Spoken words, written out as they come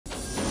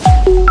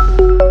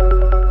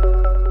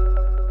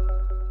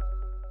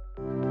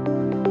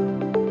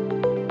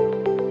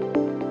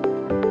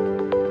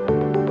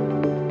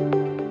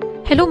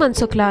Hello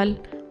Mansuklal,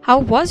 how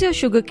was your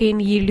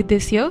sugarcane yield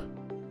this year?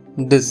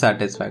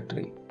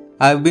 Dissatisfactory.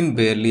 I've been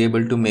barely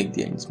able to make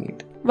the ends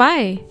meet.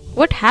 Why?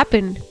 What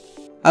happened?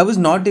 I was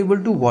not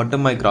able to water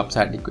my crops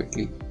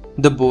adequately.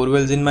 The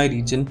borewells in my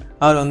region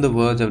are on the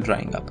verge of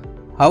drying up.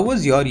 How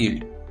was your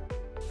yield?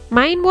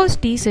 Mine was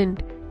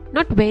decent.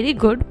 Not very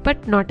good,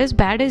 but not as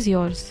bad as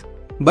yours.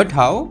 But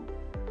how?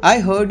 I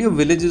heard your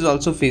village is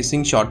also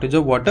facing shortage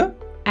of water.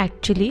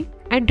 Actually,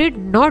 I did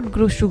not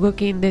grow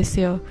sugarcane this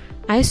year.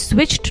 I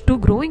switched to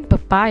growing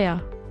papaya.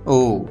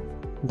 Oh,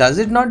 does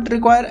it not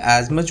require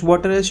as much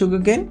water as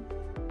sugarcane?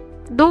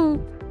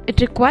 No,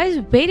 it requires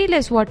very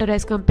less water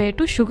as compared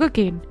to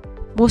sugarcane.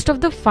 Most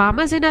of the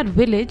farmers in our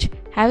village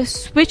have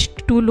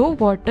switched to low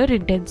water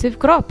intensive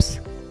crops.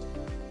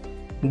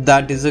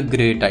 That is a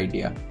great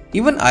idea.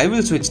 Even I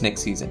will switch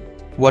next season.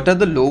 What are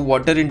the low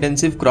water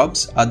intensive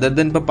crops other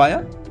than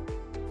papaya?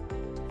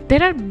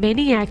 There are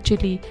many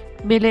actually: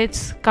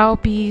 millets,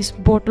 cowpeas,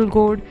 bottle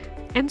gourd,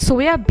 and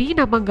soya bean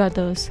among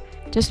others.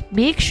 Just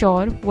make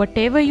sure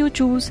whatever you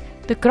choose,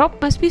 the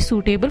crop must be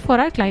suitable for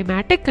our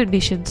climatic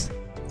conditions.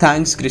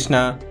 Thanks,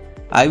 Krishna.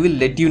 I will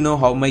let you know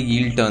how my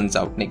yield turns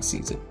out next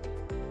season.